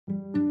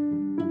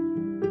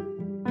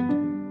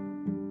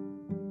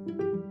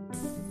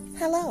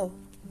Hello,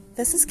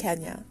 this is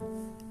Kenya,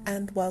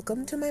 and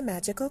welcome to my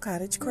magical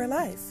cottagecore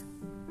life.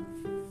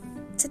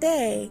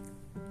 Today,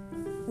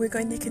 we're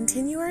going to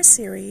continue our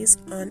series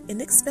on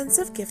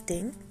inexpensive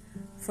gifting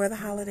for the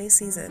holiday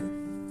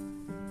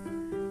season.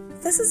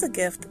 This is a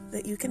gift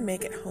that you can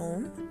make at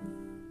home.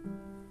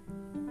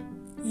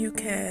 You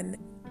can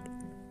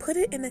put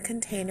it in a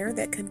container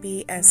that could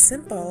be as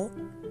simple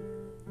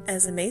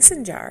as a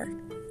mason jar,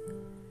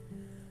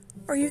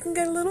 or you can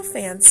get a little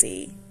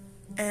fancy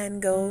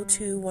and go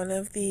to one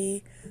of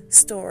the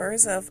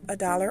stores of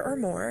 $1 or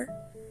more,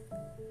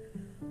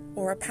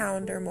 or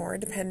 £1 or more,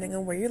 depending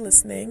on where you're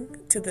listening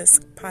to this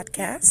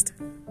podcast,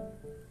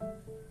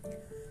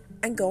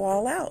 and go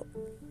all out.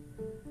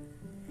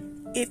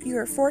 If you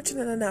are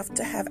fortunate enough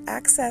to have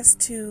access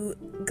to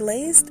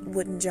glazed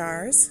wooden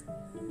jars,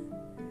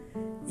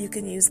 you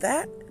can use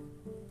that,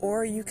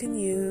 or you can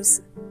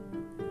use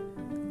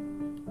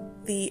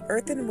the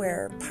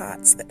earthenware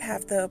pots that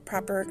have the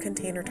proper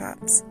container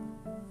tops.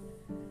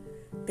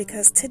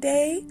 Because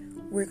today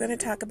we're going to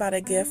talk about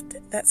a gift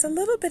that's a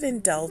little bit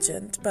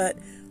indulgent, but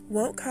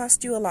won't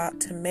cost you a lot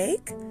to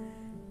make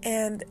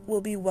and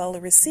will be well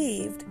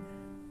received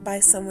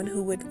by someone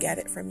who would get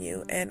it from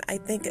you. And I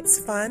think it's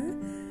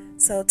fun.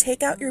 So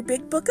take out your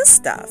big book of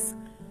stuff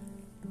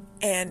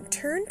and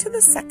turn to the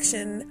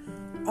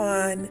section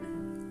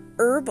on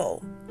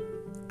herbal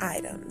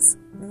items.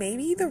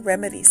 Maybe the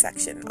remedy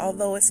section,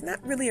 although it's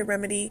not really a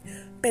remedy,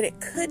 but it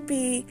could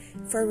be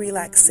for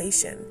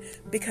relaxation,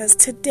 because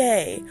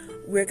today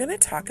we're going to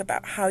talk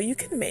about how you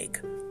can make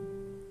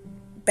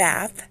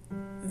bath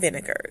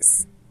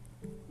vinegars.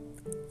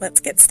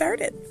 Let's get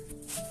started.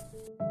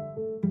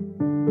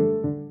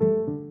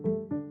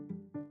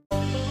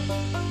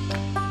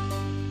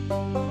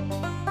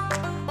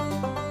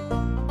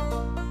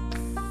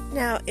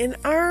 Now, in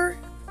our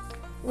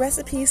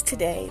recipes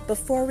today,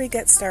 before we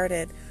get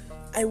started,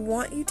 I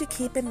want you to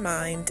keep in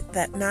mind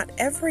that not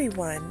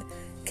everyone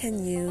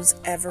can use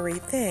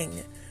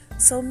everything.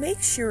 So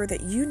make sure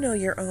that you know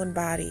your own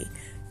body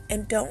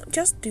and don't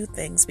just do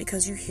things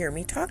because you hear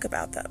me talk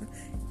about them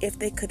if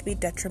they could be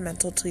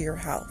detrimental to your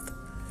health.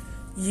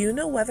 You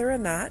know whether or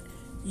not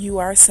you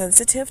are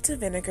sensitive to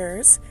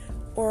vinegars,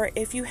 or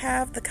if you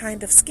have the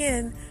kind of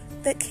skin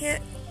that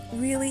can't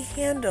really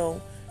handle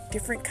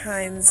different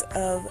kinds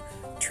of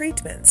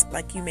treatments,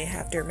 like you may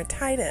have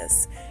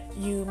dermatitis,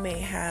 you may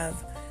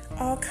have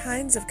all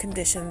kinds of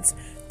conditions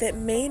that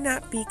may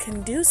not be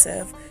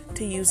conducive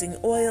to using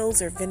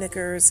oils or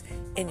vinegars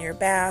in your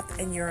bath,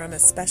 and you're on a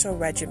special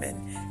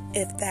regimen.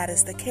 If that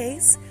is the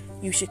case,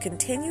 you should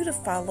continue to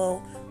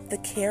follow the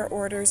care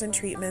orders and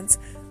treatments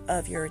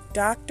of your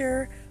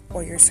doctor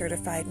or your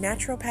certified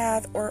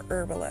naturopath or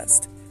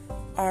herbalist.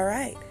 All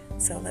right,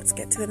 so let's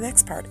get to the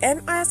next part.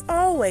 And as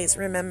always,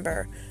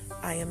 remember,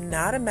 I am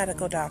not a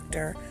medical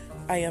doctor.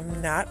 I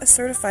am not a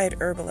certified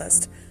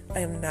herbalist. I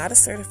am not a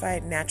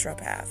certified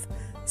naturopath.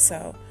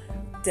 So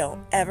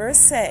don't ever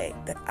say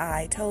that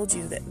I told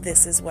you that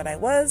this is what I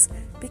was,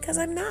 because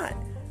I'm not.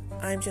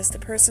 I'm just a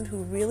person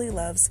who really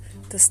loves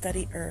to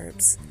study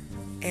herbs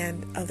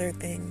and other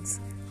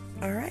things.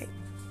 All right,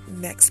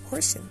 next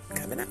portion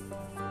coming up.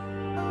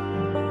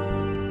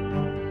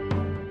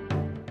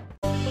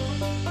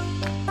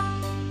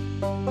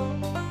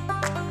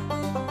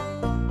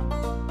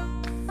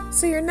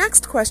 So your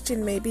next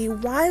question may be,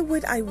 why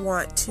would I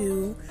want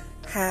to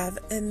have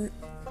an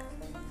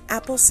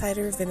apple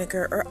cider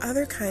vinegar or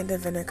other kind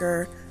of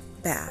vinegar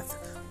bath?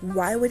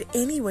 Why would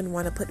anyone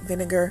want to put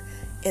vinegar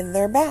in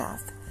their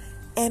bath?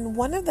 And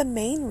one of the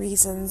main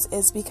reasons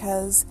is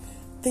because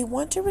they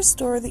want to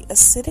restore the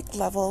acidic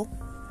level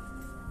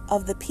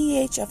of the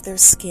pH of their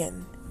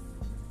skin.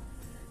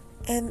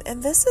 And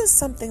this is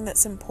something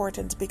that's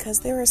important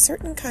because there are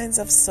certain kinds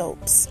of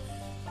soaps,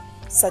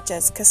 such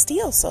as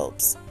Castile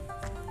soaps,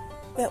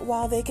 that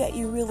while they get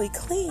you really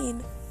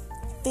clean,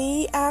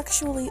 they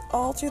actually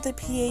alter the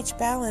pH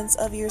balance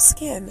of your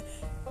skin,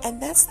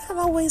 and that's not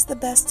always the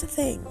best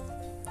thing.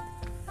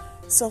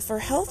 So for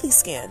healthy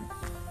skin,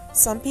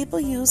 some people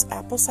use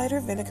apple cider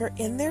vinegar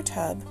in their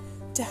tub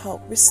to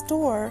help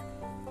restore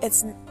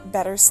its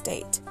better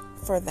state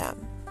for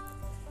them.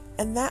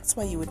 And that's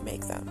why you would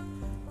make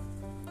them.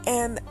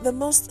 And the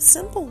most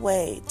simple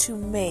way to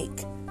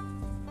make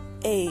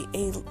a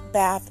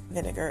bath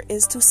vinegar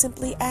is to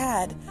simply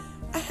add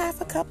a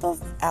half a cup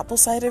of apple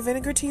cider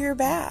vinegar to your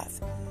bath.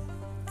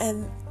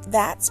 And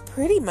that's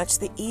pretty much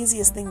the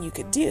easiest thing you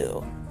could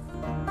do.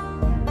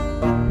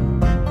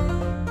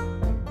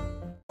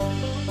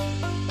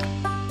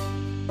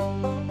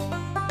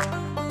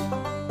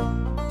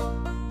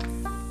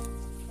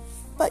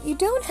 But you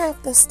don't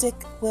have to stick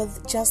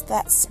with just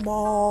that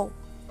small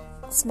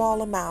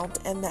amount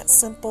and that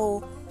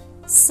simple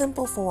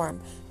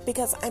form,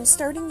 because I'm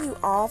starting you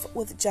off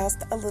with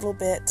just a little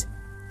bit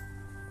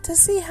to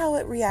see how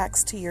it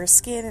reacts to your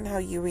skin and how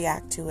you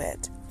react to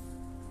it.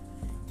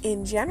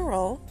 In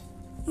general,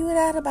 you would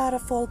add about a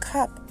full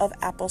cup of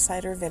apple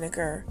cider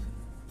vinegar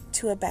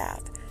to a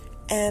bath.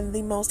 And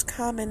the most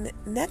common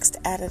next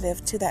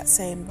additive to that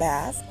same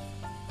bath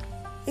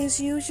is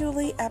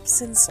usually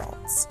Epsom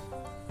salts.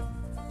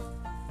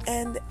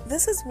 And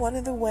this is one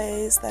of the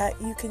ways that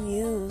you can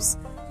use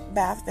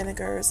bath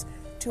vinegars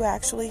to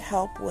actually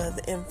help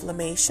with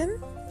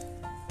inflammation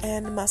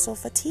and muscle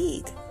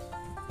fatigue.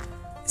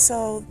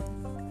 So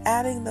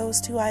adding those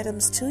two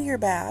items to your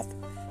bath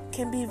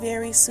can be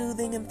very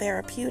soothing and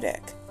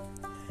therapeutic.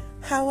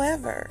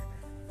 However,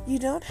 you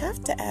don't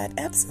have to add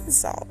Epsom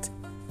salt.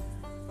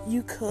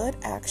 You could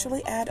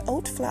actually add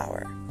oat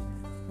flour.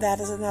 That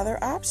is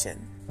another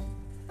option.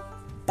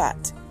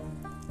 But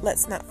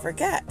let's not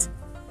forget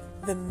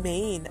the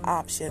main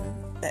option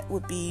that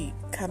would be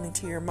coming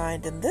to your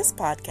mind in this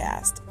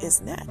podcast is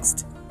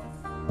next.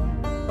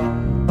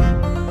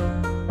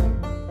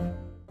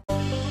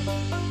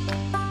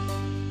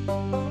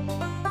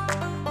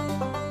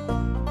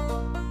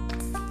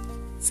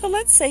 So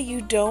let's say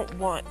you don't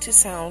want to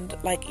sound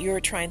like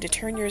you're trying to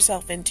turn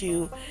yourself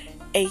into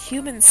a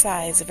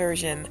human-sized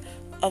version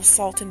of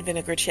salt and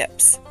vinegar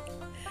chips.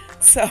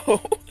 So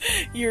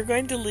you're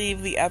going to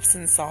leave the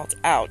Epsom salt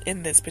out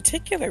in this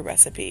particular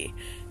recipe,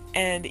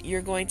 and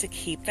you're going to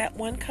keep that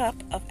 1 cup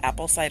of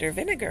apple cider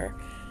vinegar,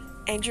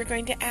 and you're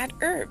going to add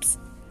herbs.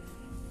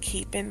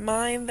 Keep in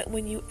mind that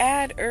when you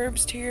add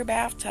herbs to your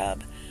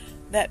bathtub,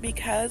 that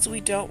because we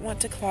don't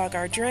want to clog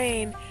our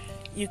drain,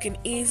 you can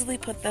easily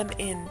put them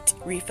in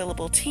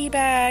refillable tea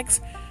bags.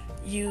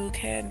 You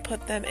can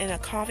put them in a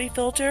coffee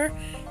filter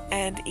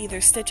and either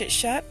stitch it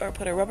shut or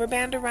put a rubber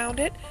band around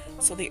it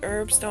so the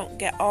herbs don't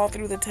get all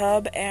through the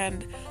tub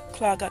and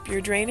clog up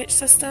your drainage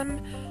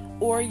system.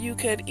 Or you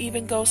could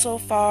even go so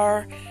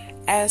far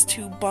as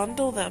to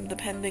bundle them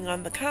depending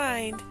on the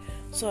kind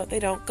so that they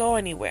don't go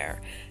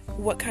anywhere.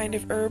 What kind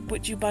of herb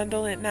would you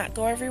bundle and not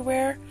go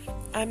everywhere?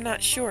 I'm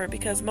not sure,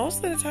 because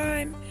most of the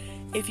time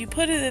if you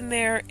put it in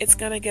there, it's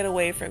going to get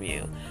away from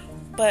you.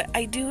 But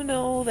I do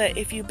know that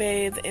if you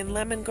bathe in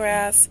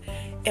lemongrass,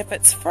 if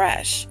it's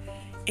fresh,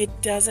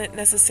 it doesn't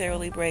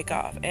necessarily break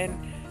off. And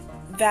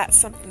that's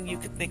something you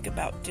could think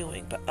about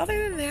doing. But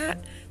other than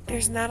that,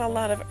 there's not a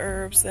lot of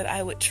herbs that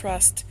I would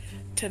trust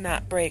to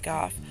not break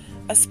off,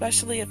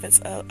 especially if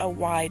it's a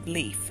wide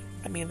leaf.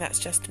 I mean, that's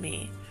just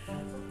me.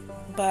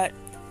 But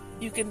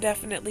you can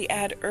definitely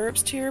add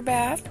herbs to your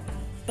bath,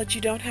 but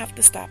you don't have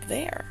to stop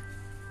there.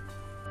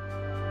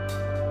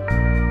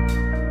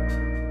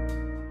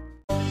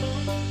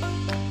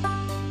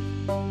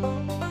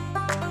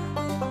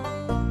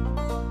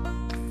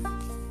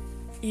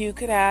 You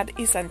could add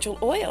essential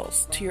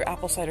oils to your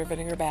apple cider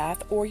vinegar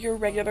bath or your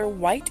regular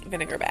white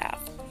vinegar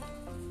bath.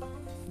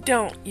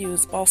 Don't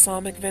use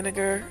balsamic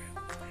vinegar.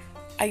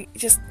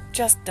 Just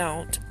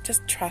don't.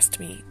 Just trust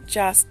me.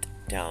 Just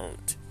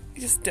don't.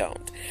 Just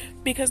don't.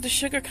 Because the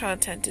sugar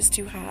content is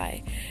too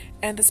high.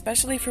 And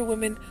especially for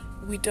women,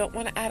 we don't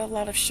want to add a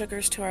lot of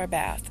sugars to our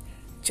bath.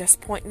 Just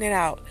pointing it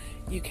out.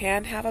 You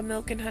can have a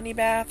milk and honey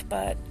bath,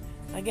 but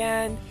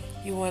again,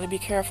 you want to be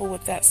careful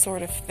with that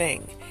sort of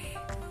thing.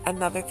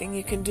 Another thing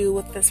you can do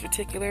with this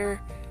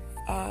particular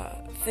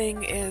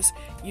thing is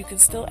you can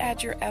still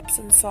add your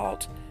Epsom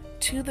salt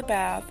to the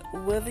bath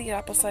with the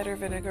apple cider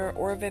vinegar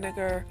or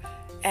vinegar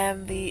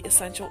and the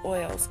essential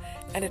oils,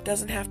 and it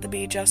doesn't have to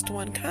be just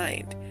one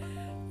kind.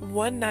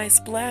 One nice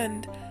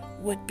blend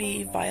would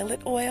be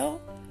violet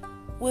oil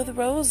with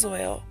rose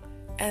oil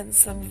and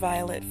some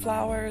violet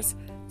flowers,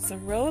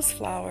 some rose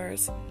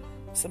flowers,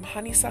 some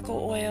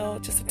honeysuckle oil,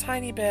 just a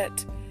tiny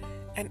bit,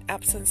 and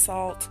Epsom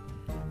salt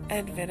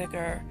and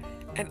vinegar,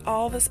 and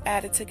all this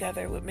added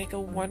together would make a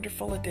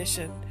wonderful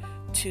addition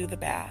to the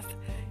bath.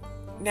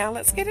 Now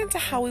let's get into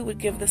how we would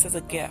give this as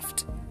a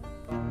gift.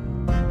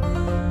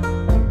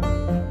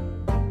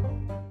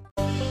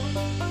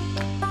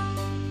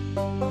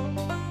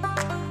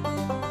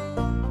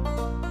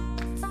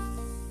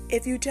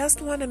 If you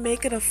just want to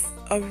make it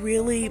a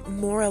really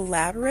more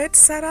elaborate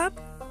setup,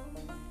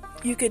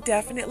 you could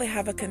definitely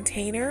have a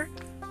container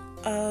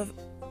of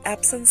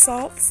Epsom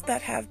salts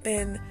that have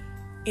been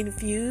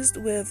infused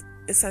with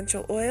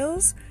essential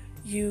oils.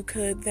 You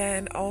could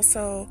then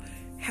also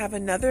have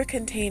another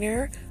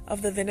container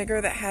of the vinegar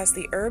that has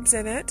the herbs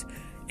in it,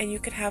 and you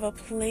could have a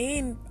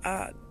plain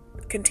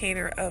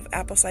container of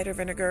apple cider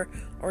vinegar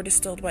or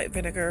distilled white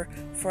vinegar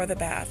for the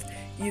bath.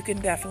 You can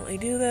definitely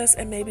do this,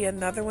 and maybe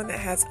another one that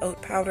has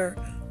oat powder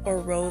or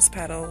rose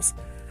petals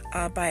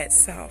by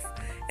itself.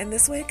 And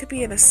this way it could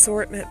be an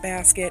assortment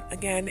basket.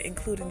 Again,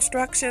 include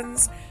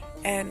instructions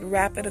and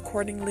wrap it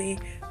accordingly,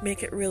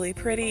 make it really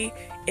pretty.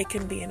 It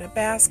can be in a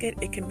basket,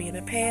 it can be in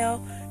a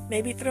pail,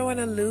 maybe throw in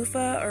a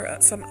loofah or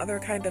some other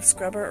kind of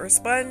scrubber or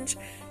sponge.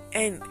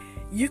 And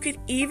you could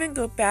even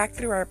go back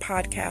through our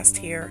podcast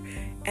here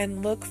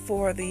and look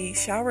for the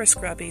shower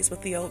scrubbies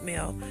with the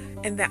oatmeal,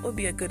 and that would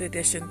be a good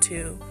addition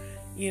too.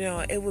 You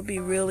know, it would be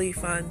really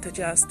fun to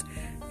just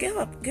give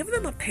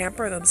them a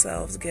pamper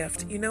themselves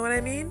gift, you know what I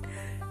mean?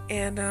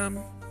 And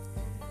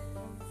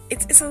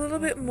it's a little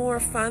bit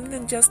more fun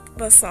than just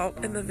the salt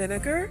and the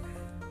vinegar.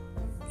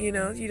 You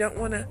know, you don't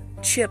want to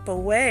chip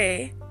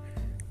away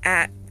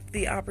at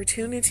the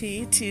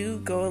opportunity to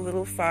go a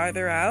little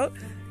farther out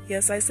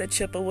Yes, I said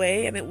chip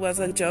away, and it was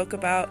a joke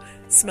about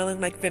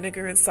smelling like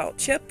vinegar and salt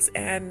chips,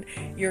 and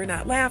you're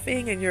not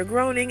laughing and you're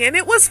groaning, and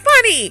it was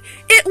funny!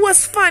 It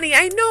was funny!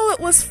 I know it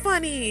was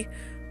funny!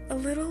 A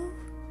little?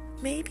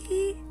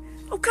 Maybe?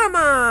 Oh, come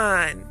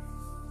on!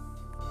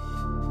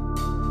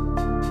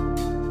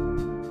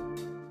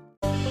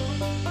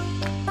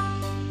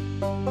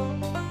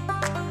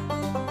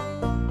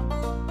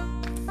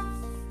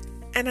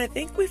 And I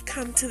think we've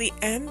come to the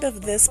end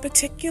of this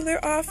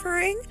particular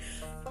offering.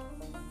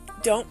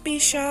 Don't be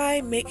shy.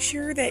 Make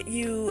sure that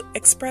you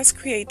express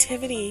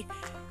creativity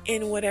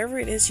in whatever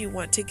it is you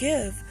want to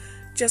give.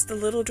 Just a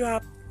little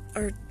drop,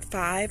 or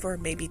 5 or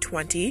maybe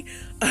 20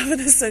 of an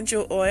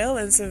essential oil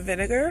and some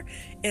vinegar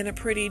in a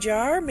pretty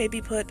jar.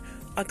 Maybe put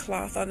a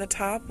cloth on the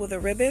top with a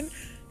ribbon,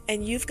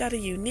 and you've got a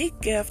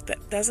unique gift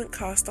that doesn't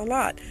cost a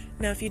lot.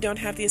 Now, if you don't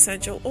have the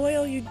essential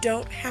oil, you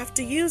don't have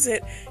to use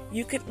it.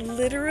 You could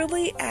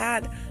literally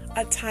add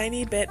a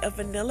tiny bit of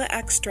vanilla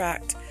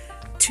extract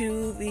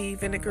to the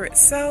vinegar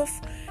itself,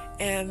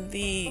 and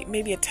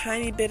maybe a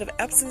tiny bit of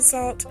Epsom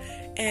salt,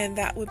 and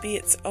that would be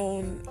its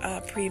own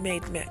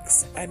pre-made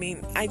mix. I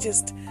mean, I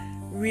just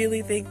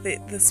really think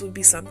that this would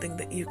be something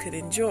that you could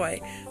enjoy.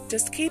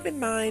 Just keep in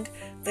mind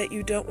that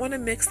you don't want to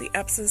mix the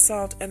Epsom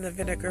salt and the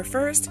vinegar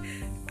first.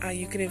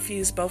 You can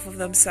infuse both of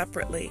them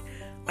separately.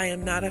 I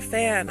am not a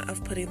fan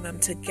of putting them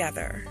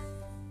together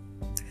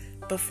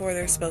before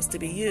they're supposed to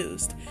be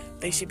used.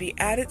 They should be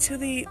added to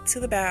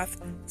the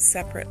bath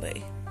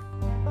separately.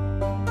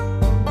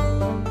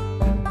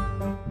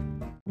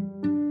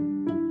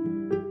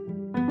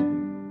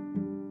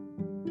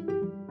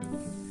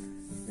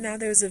 Now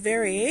there's a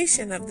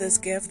variation of this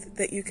gift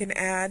that you can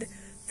add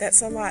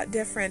that's a lot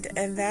different,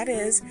 and that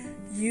is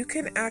you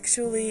can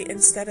actually,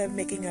 instead of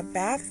making a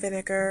bath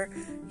vinegar,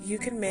 you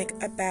can make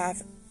a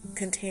bath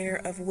container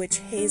of witch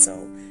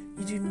hazel.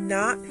 You do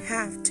not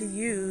have to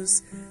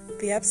use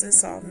the Epsom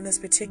salt in this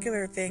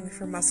particular thing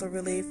for muscle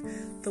relief.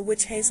 The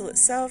witch hazel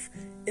itself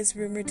is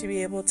rumored to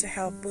be able to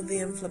help with the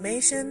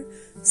inflammation.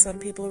 Some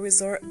people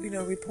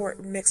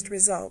report mixed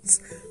results,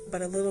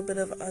 but a little bit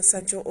of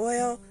essential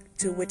oil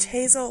to witch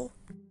hazel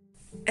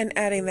and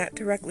adding that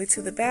directly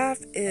to the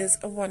bath is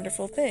a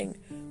wonderful thing.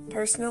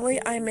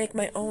 Personally, I make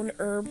my own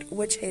herbed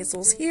witch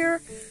hazels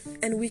here,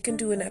 and we can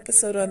do an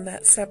episode on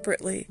that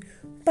separately.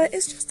 But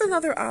it's just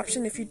another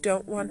option if you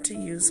don't want to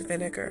use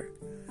vinegar.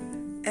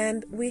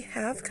 And we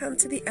have come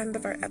to the end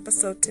of our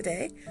episode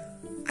today.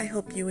 I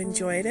hope you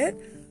enjoyed it.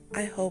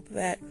 I hope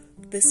that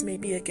this may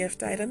be a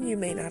gift item you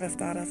may not have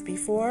thought of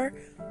before,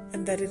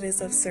 and that it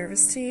is of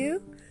service to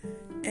you.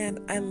 And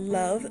I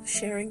love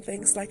sharing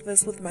things like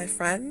this with my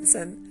friends,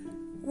 and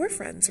we're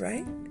friends,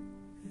 right?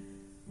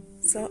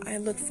 So I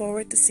look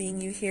forward to seeing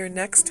you here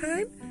next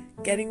time,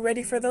 getting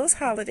ready for those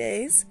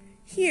holidays,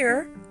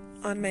 here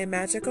on my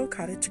Magical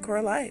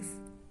Cottagecore Life.